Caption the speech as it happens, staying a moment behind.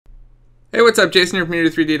Hey, what's up? Jason here from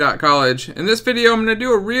Unity3D.college. In this video, I'm going to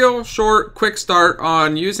do a real short, quick start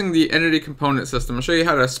on using the entity component system. I'll show you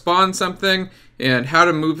how to spawn something and how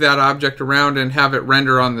to move that object around and have it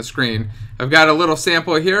render on the screen. I've got a little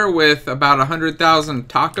sample here with about 100,000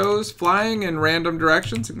 tacos flying in random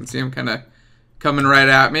directions. You can see them kind of coming right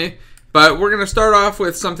at me. But we're going to start off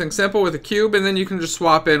with something simple with a cube, and then you can just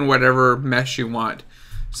swap in whatever mesh you want.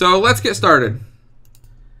 So let's get started.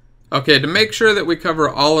 Okay, to make sure that we cover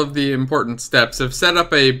all of the important steps, I've set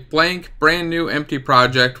up a blank, brand new, empty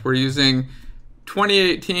project. We're using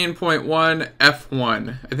 2018.1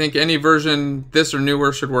 F1. I think any version, this or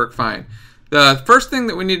newer, should work fine. The first thing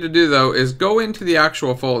that we need to do, though, is go into the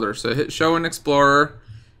actual folder. So hit Show in Explorer,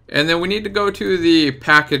 and then we need to go to the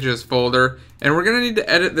Packages folder, and we're going to need to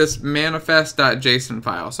edit this manifest.json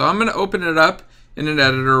file. So I'm going to open it up in an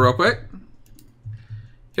editor real quick.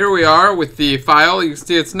 Here we are with the file. You can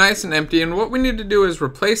see it's nice and empty, and what we need to do is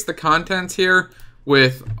replace the contents here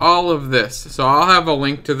with all of this. So I'll have a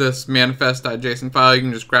link to this manifest.json file. You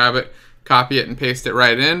can just grab it, copy it, and paste it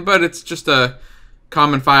right in, but it's just a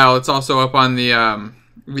common file. It's also up on the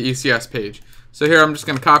ECS page. So here I'm just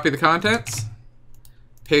going to copy the contents,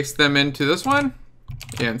 paste them into this one,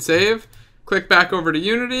 and save. Click back over to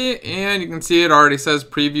Unity, and you can see it already says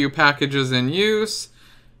Preview Packages in Use.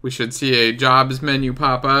 We should see a jobs menu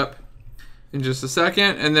pop up in just a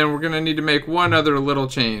second, and then we're going to need to make one other little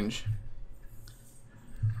change.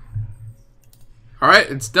 Alright,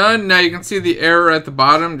 it's done. Now you can see the error at the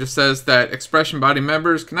bottom just says that expression body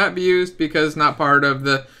members cannot be used because not part of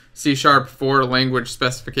the C#4 language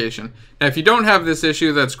specification. Now if you don't have this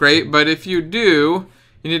issue, that's great, but if you do,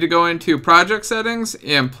 you need to go into Project Settings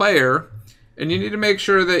and Player, and you need to make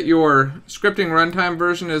sure that your scripting runtime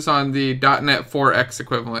version is on the .NET 4X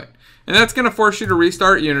equivalent. And that's going to force you to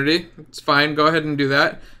restart Unity. It's fine. Go ahead and do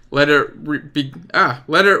that. Let it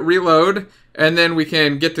reload, and then we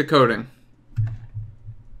can get to coding.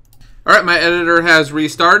 All right, my editor has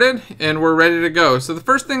restarted, and we're ready to go. So the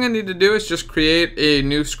first thing I need to do is just create a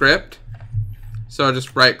new script. So I'll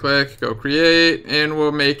just right-click, go create, and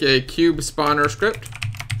we'll make a cube spawner script.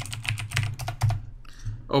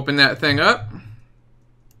 Open that thing up.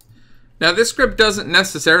 Now this script doesn't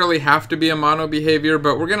necessarily have to be a mono behavior,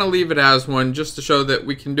 but we're going to leave it as one just to show that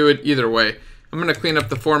we can do it either way. I'm going to clean up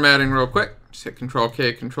the formatting real quick. Just hit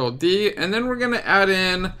Control-K, Control-D, and then we're going to add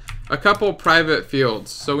in a couple private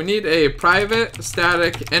fields. So we need a private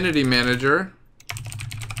static entity manager,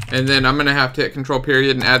 and then I'm going to have to hit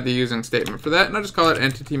Control-Period and add the using statement for that, and I'll just call it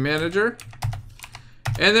entity manager.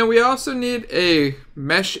 And then we also need a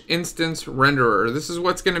mesh instance renderer. This is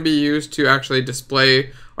what's going to be used to actually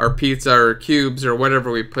display our pizza or cubes or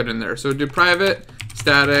whatever we put in there. So do private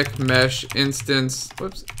static mesh instance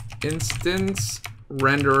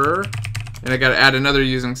renderer. And I got to add another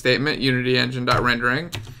using statement, Unity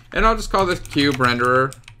engine.rendering. And I'll just call this cube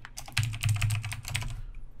renderer.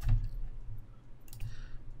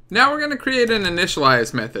 Now we're going to create an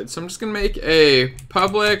initialize method. So I'm just going to make a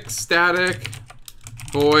public static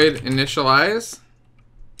void initialize,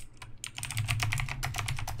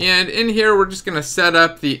 and in here we're just going to set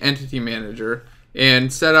up the entity manager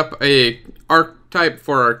and set up a archetype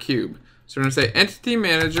for our cube. So we're going to say entity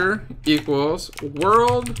manager equals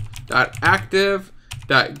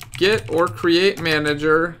world.active.get or create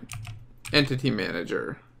manager entity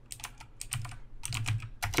manager,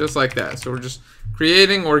 just like that. So we're just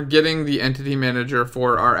creating or getting the entity manager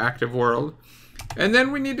for our active world. And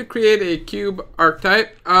then we need to create a cube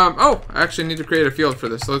archetype. I actually need to create a field for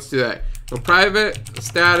this, so let's do that. So private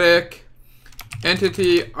static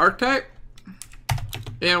entity archetype,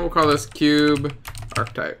 and we'll call this cube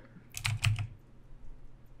archetype.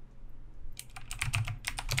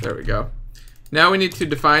 There we go. Now we need to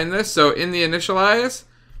define this. So in the initialize,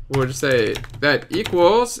 we'll just say that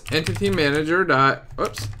equals entity manager dot,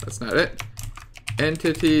 oops, that's not it.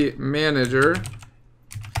 Entity manager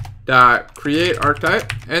dot create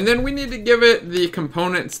archetype, and then we need to give it the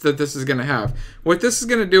components that this is going to have. What this is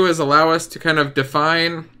going to do is allow us to kind of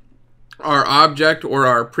define our object or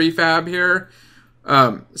our prefab here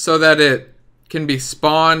so that it can be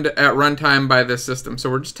spawned at runtime by this system.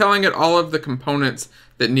 So we're just telling it all of the components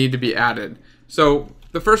that need to be added. So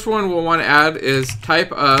the first one we'll want to add is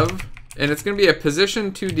type of, and it's going to be a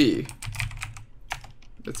position 2D.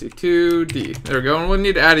 Let's see, 2D. There we go. And we'll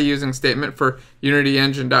need to add a using statement for Unity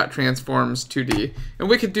engine.transforms 2D. And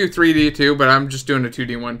we could do 3D too, but I'm just doing a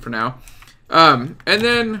 2D one for now. And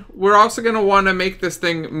then we're also going to want to make this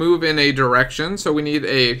thing move in a direction. So we need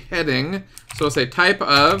a heading. So we'll say type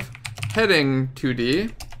of heading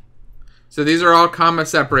 2D. So these are all comma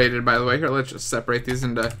separated, by the way. Here, let's just separate these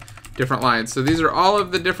into different lines. So these are all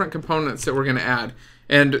of the different components that we're going to add.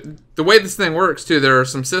 And the way this thing works too, there are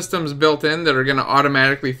some systems built in that are going to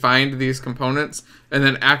automatically find these components and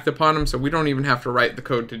then act upon them, so we don't even have to write the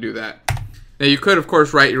code to do that. Now you could of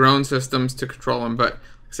course write your own systems to control them, but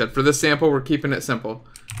like I said, for this sample we're keeping it simple.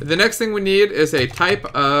 The next thing we need is a type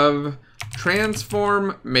of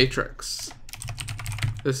transform matrix.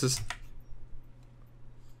 This is,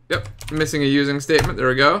 yep, missing a using statement, there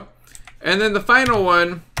we go. And then the final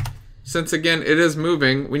one, since again it is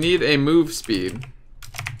moving, we need a move speed.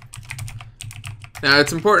 Now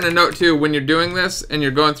it's important to note too, when you're doing this and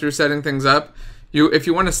you're going through setting things up, if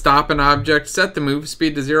you want to stop an object, set the move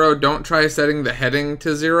speed to 0. Don't try setting the heading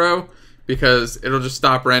to 0 because it'll just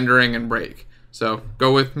stop rendering and break. So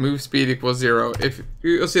go with move speed equals 0. If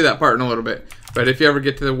you'll see that part in a little bit, but if you ever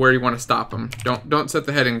get to where you want to stop them, don't set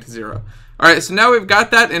the heading to 0. All right, so now we've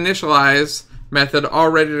got that initialize method all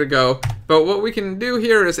ready to go, but what we can do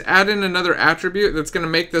here is add in another attribute that's going to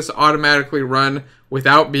make this automatically run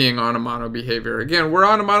without being on a mono behavior. Again, we're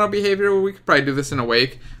on a mono behavior, we could probably do this in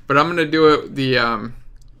awake, but I'm going to do it the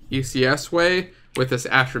ECS way with this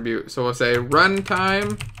attribute. So we'll say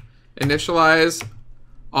runtime initialize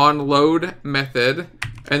on load method,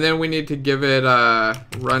 and then we need to give it a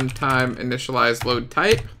runtime initialize load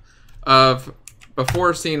type of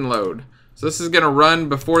before scene load. So this is going to run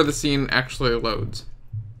before the scene actually loads.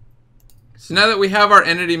 So now that we have our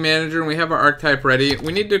entity manager and we have our archetype ready,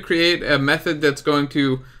 we need to create a method that's going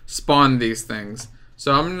to spawn these things.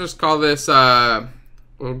 So I'm going to just call this,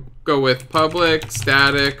 we'll go with public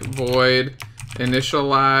static void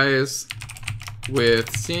initialize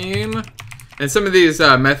with scene. And some of these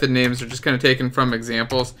method names are just kind of taken from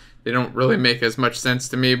examples. They don't really make as much sense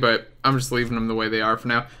to me, but I'm just leaving them the way they are for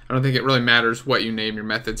now. I don't think it really matters what you name your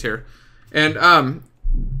methods here. And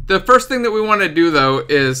the first thing that we want to do though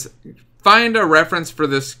is find a reference for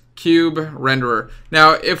this cube renderer.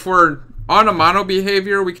 Now if we're on a mono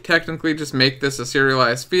behavior, we could technically just make this a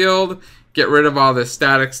serialized field, get rid of all this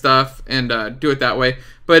static stuff, and do it that way.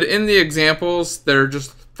 But in the examples, they're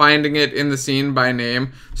just finding it in the scene by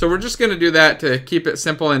name. So we're just going to do that to keep it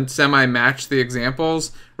simple and semi-match the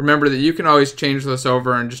examples. Remember that you can always change this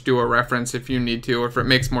over and just do a reference if you need to, or if it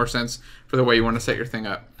makes more sense for the way you want to set your thing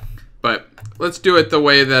up. But let's do it the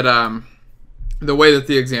way that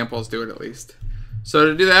the examples do it at least. So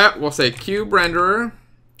to do that, we'll say cube renderer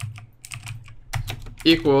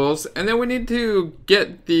equals, and then we need to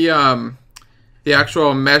get the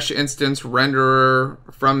actual mesh instance renderer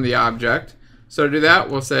from the object. So to do that,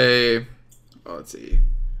 we'll say, well, let's see,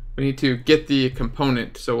 we need to get the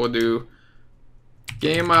component. So we'll do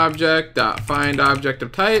game object dot find object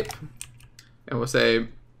of type, and we'll say,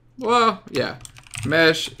 well, yeah,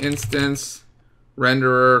 mesh instance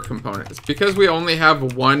renderer components. Because we only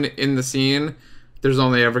have one in the scene, there's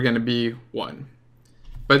only ever going to be one.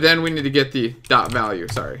 But then we need to get the dot value,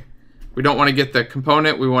 sorry. We don't want to get the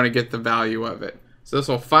component, we want to get the value of it. So this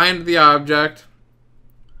will find the object,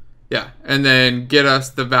 yeah, and then get us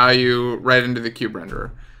the value right into the cube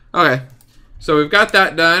renderer. Okay, so we've got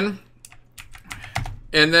that done.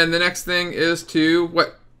 And then the next thing is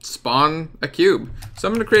to, spawn a cube. So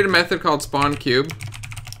I'm going to create a method called spawn cube.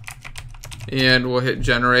 And we'll hit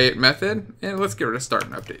generate method. And let's get rid of start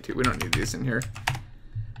and update too. We don't need these in here.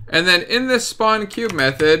 And then in this spawn cube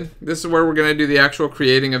method, this is where we're going to do the actual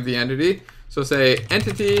creating of the entity. So say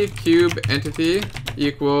entity cube entity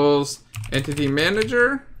equals entity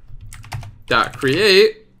manager dot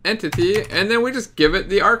create entity, and then we just give it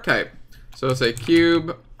the archetype. So say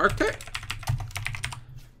cube archetype.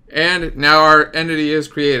 And now our entity is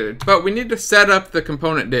created. But we need to set up the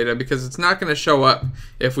component data because it's not going to show up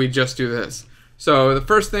if we just do this. So the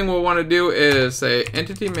first thing we'll want to do is say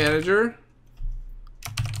entity manager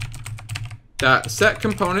dot set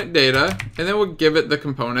component data, and then we'll give it the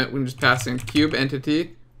component. We can just pass in cube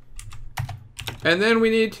entity. And then we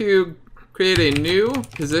need to create a new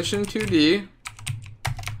position 2D.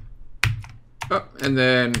 Oh, and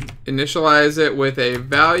then initialize it with a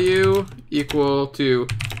value equal to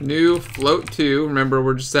new float2. Remember,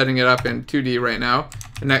 we're just setting it up in 2D right now.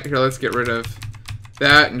 And here, let's get rid of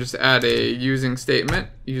that and just add a using statement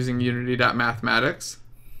using unity.mathematics.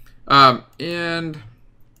 And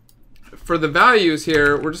for the values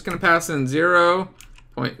here, we're just going to pass in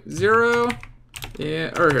 0.0,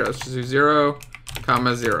 and, or here, let's just do 0,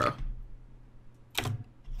 0,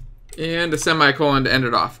 and a semicolon to end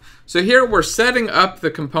it off. So here we're setting up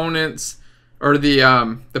the components, or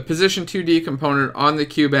the position 2D component on the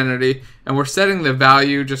cube entity, and we're setting the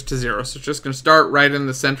value just to 0. So it's just going to start right in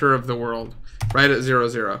the center of the world, right at 0,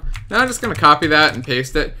 0. Now I'm just going to copy that and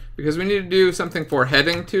paste it because we need to do something for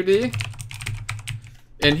heading 2D.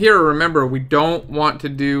 And here, remember, we don't want to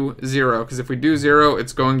do 0, because if we do 0,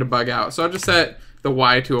 it's going to bug out. So I'll just set the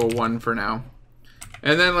y to a 1 for now.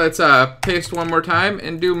 And then let's paste one more time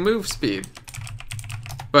and do move speed.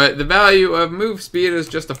 But the value of move speed is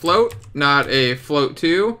just a float, not a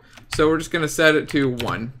float2. So we're just going to set it to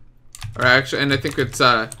 1. Or actually, and I think it's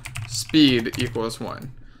speed equals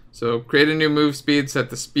 1. So create a new move speed, set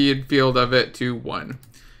the speed field of it to 1.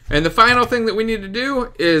 And the final thing that we need to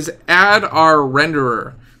do is add our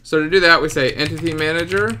renderer. So to do that, we say entity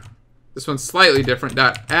manager. This one's slightly different.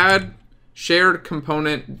 Add shared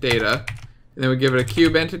component data. And then we give it a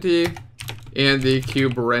cube entity and the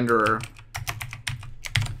cube renderer.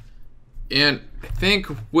 And I think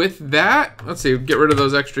with that, let's see, get rid of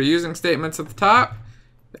those extra using statements at the top.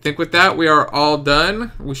 I think with that, we are all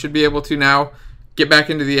done. We should be able to now get back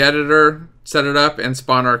into the editor, set it up, and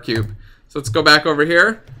spawn our cube. So let's go back over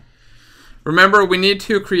here. Remember, we need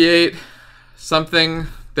to create something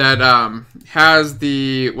that has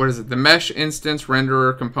the, the mesh instance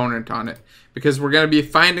renderer component on it. Because we're going to be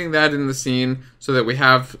finding that in the scene so that we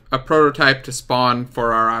have a prototype to spawn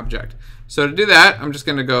for our object. So to do that, I'm just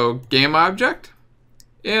going to go game object,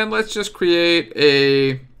 and let's just create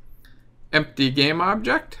a empty game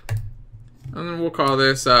object, and then we'll call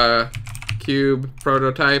this cube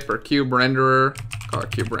prototype or cube renderer. Call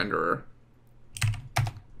it cube renderer.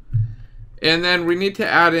 And then we need to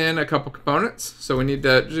add in a couple components. So we need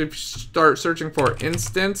to start searching for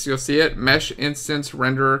instance. You'll see it, mesh instance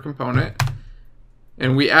renderer component.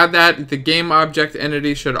 And we add that, the game object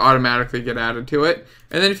entity should automatically get added to it.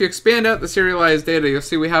 And then if you expand out the serialized data, you'll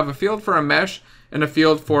see we have a field for a mesh and a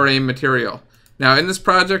field for a material. Now in this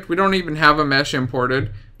project, we don't even have a mesh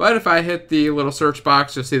imported, but if I hit the little search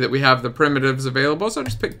box, you'll see that we have the primitives available. So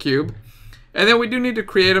just pick cube. And then we do need to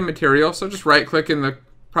create a material. So just right click in the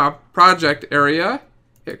project area,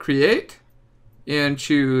 hit create, and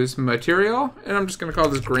choose material. And I'm just gonna call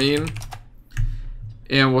this green.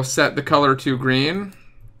 And we'll set the color to green.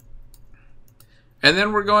 And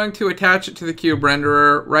then we're going to attach it to the cube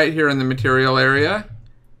renderer right here in the material area.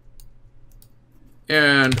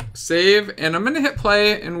 And save, and I'm gonna hit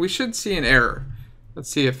play, and we should see an error. Let's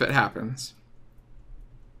see if it happens.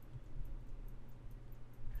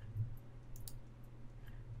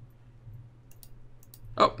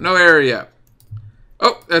 Oh, no error yet.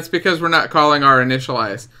 Oh, that's because we're not calling our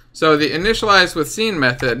initialize. So the initialize with scene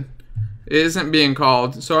method isn't being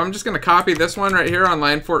called. So I'm just going to copy this one right here on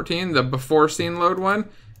line 14, the before scene load one.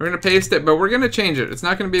 We're going to paste it, but we're going to change it. It's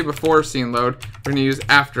not going to be before scene load. We're going to use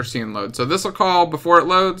after scene load. So this will call before it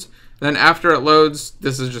loads. Then after it loads,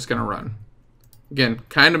 this is just going to run. Again,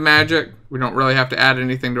 kind of magic. We don't really have to add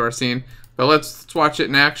anything to our scene. But let's watch it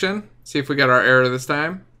in action. See if we get our error this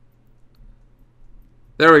time.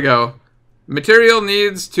 There we go. Material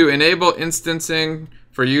needs to enable instancing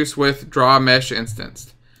for use with draw mesh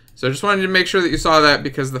instanced. So I just wanted to make sure that you saw that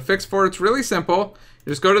because the fix for it's really simple.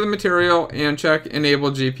 You just go to the material and check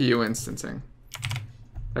enable GPU instancing.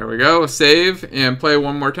 There we go. Save and play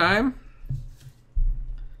one more time.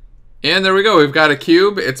 And there we go. We've got a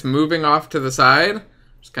cube. It's moving off to the side.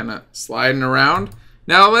 Just kind of sliding around.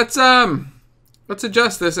 Now let's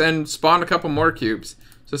adjust this and spawn a couple more cubes.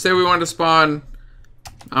 So say we want to spawn,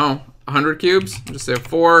 100 cubes. Just say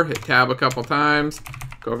 4, hit tab a couple times.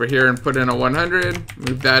 Go over here and put in a 100.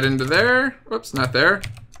 Move that into there. Whoops, not there.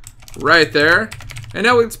 Right there. And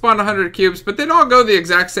now we can spawn 100 cubes, but they'd all go the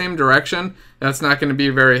exact same direction. That's not going to be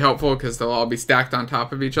very helpful because they'll all be stacked on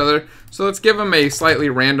top of each other. So let's give them a slightly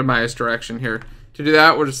randomized direction here. To do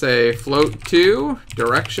that, we'll just say float2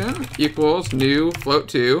 direction equals new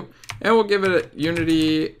float2. And we'll give it a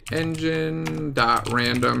unity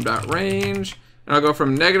engine.random.range. And I'll go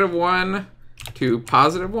from -1 to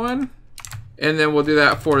 +1. And then we'll do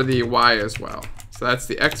that for the y as well. So that's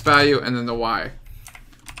the x value and then the y.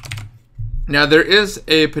 Now there is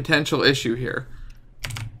a potential issue here.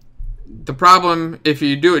 The problem, if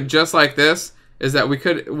you do it just like this, is that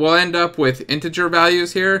we'll end up with integer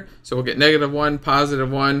values here. So we'll get -1,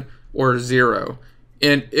 +1, or 0.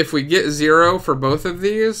 And if we get 0 for both of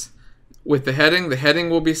these, with the heading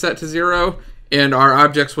will be set to 0, and our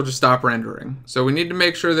objects will just stop rendering. So we need to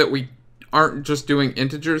make sure that we aren't just doing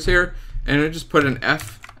integers here, and we just put an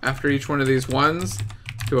F after each one of these ones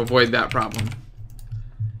to avoid that problem.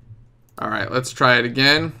 All right, let's try it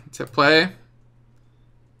again. Let's hit play.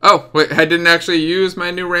 Oh, wait, I didn't actually use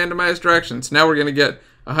my new randomized directions. Now we're gonna get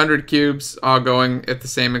 100 cubes all going at the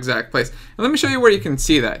same exact place. And let me show you where you can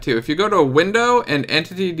see that too. If you go to a window and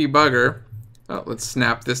entity debugger, let's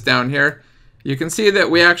snap this down here. You can see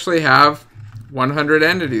that we actually have 100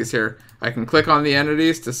 entities here. I can click on the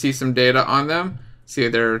entities to see some data on them. See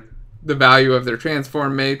they're the value of their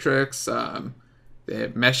transform matrix. They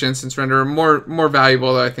have mesh instance renderer. More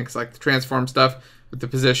valuable, though, I think, is like the transform stuff with the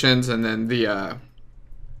positions, and then the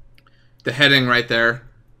heading right there,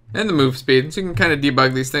 and the move speed. So you can kind of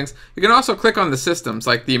debug these things. You can also click on the systems,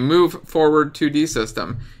 like the move forward 2D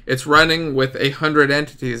system. It's running with 100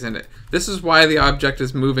 entities in it. This is why the object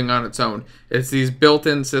is moving on its own. It's these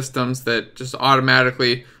built-in systems that just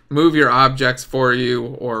automatically move your objects for you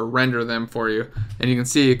or render them for you. And you can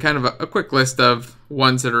see kind of a quick list of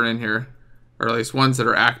ones that are in here, or at least ones that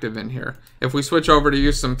are active in here. If we switch over to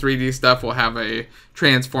use some 3D stuff, we'll have a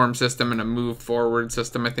transform system and a move forward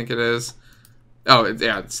system, I think it is. Oh,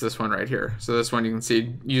 yeah, it's this one right here. So this one you can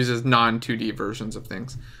see uses non-2D versions of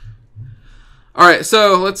things. All right,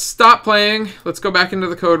 so let's stop playing. Let's go back into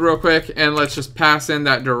the code real quick, and let's just pass in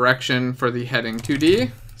that direction for the heading 2D.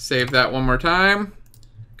 Save that one more time.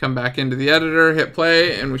 Come back into the editor, hit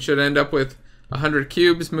play, and we should end up with 100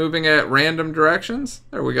 cubes moving at random directions.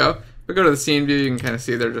 There we go. If we go to the scene view, you can kind of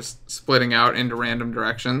see they're just splitting out into random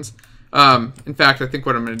directions. In fact, I think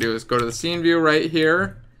what I'm going to do is go to the scene view right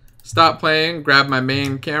here, stop playing, grab my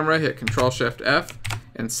main camera, hit Control-Shift-F,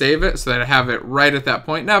 and save it so that I have it right at that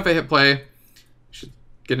point. Now if I hit play, I should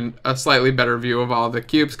get a slightly better view of all the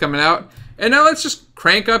cubes coming out. And now let's just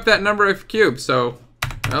crank up that number of cubes. So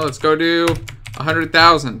now let's go do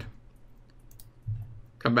 100,000.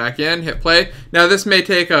 Come back in, hit play. Now this may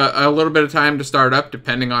take a little bit of time to start up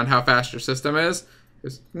depending on how fast your system is.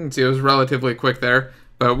 As you can see, it was relatively quick there,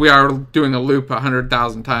 but we are doing a loop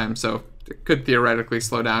 100,000 times, so it could theoretically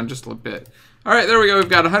slow down just a little bit. All right, there we go. We've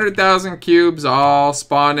got 100,000 cubes all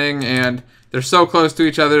spawning, and they're so close to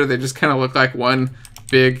each other, they just kind of look like one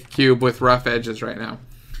big cube with rough edges right now.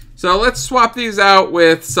 So let's swap these out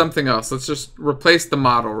with something else. Let's just replace the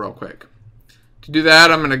model real quick. To do that,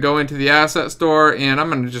 I'm going to go into the asset store, and I'm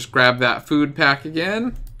going to just grab that food pack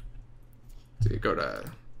again. So you go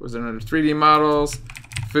to, was it under 3D models,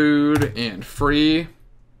 food, and free.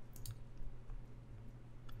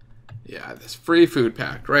 Yeah, this free food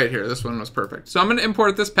pack right here. This one was perfect. So I'm going to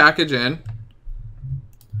import this package in.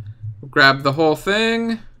 Grab the whole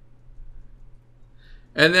thing.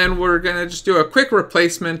 And then we're going to just do a quick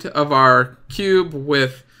replacement of our cube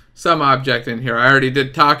with some object in here. I already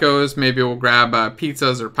did tacos. Maybe we'll grab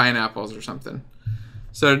pizzas or pineapples or something.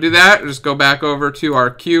 So to do that, just go back over to our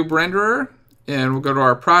cube renderer, and we'll go to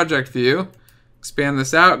our project view. Expand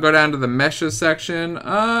this out. Go down to the meshes section.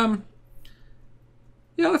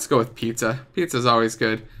 Yeah, let's go with pizza. Pizza's always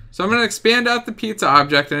good. So I'm going to expand out the pizza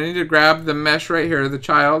object, and I need to grab the mesh right here, the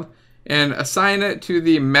child, and assign it to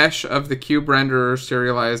the mesh of the cube renderer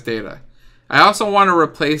serialized data. I also want to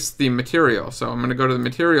replace the material, so I'm going to go to the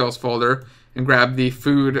materials folder and grab the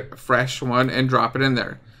food fresh one and drop it in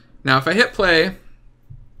there. Now if I hit play,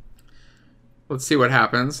 let's see what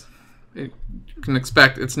happens. You can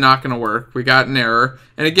expect it's not going to work. We got an error,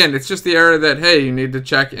 and again, it's just the error that, hey, you need to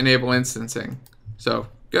check enable instancing. So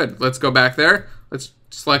good, let's go back there. Let's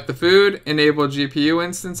select the food, enable GPU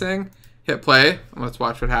instancing, hit play, and let's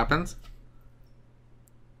watch what happens.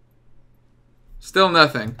 Still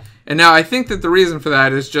nothing. And now I think that the reason for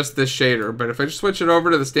that is just this shader, but if I just switch it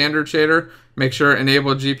over to the standard shader, make sure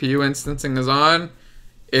enable GPU instancing is on,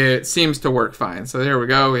 it seems to work fine. So there we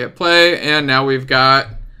go, we hit play, and now we've got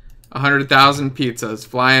 100,000 pizzas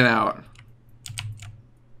flying out.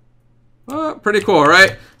 Oh, pretty cool,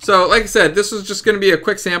 right? So like I said, this was just going to be a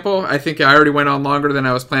quick sample. I think I already went on longer than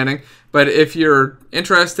I was planning. But if you're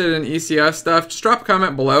interested in ECS stuff, just drop a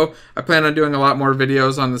comment below. I plan on doing a lot more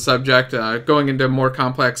videos on the subject, going into more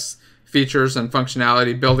complex features and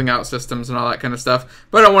functionality, building out systems and all that kind of stuff.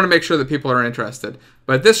 But I want to make sure that people are interested.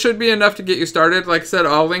 But this should be enough to get you started. Like I said,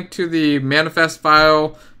 I'll link to the manifest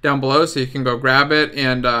file down below so you can go grab it.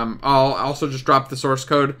 And I'll also just drop the source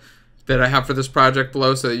code that I have for this project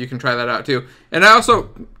below so that you can try that out too. And I also,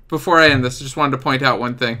 before I end this, just wanted to point out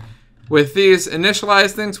one thing. With these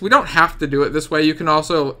initialize things, we don't have to do it this way. You can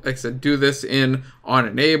also, like I said, do this in on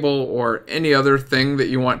enable or any other thing that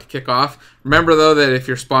you want to kick off. Remember though that if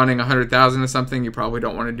you're spawning 100,000 of something, you probably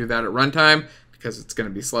don't want to do that at runtime because it's going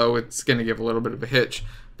to be slow. It's going to give a little bit of a hitch.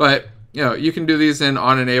 But you know, you can do these in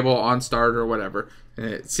on enable, on start, or whatever, and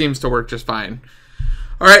it seems to work just fine.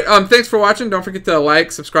 All right, thanks for watching. Don't forget to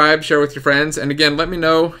like, subscribe, share with your friends. And again, let me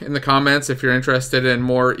know in the comments if you're interested in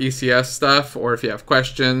more ECS stuff or if you have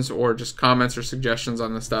questions or just comments or suggestions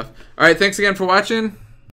on this stuff. All right, thanks again for watching.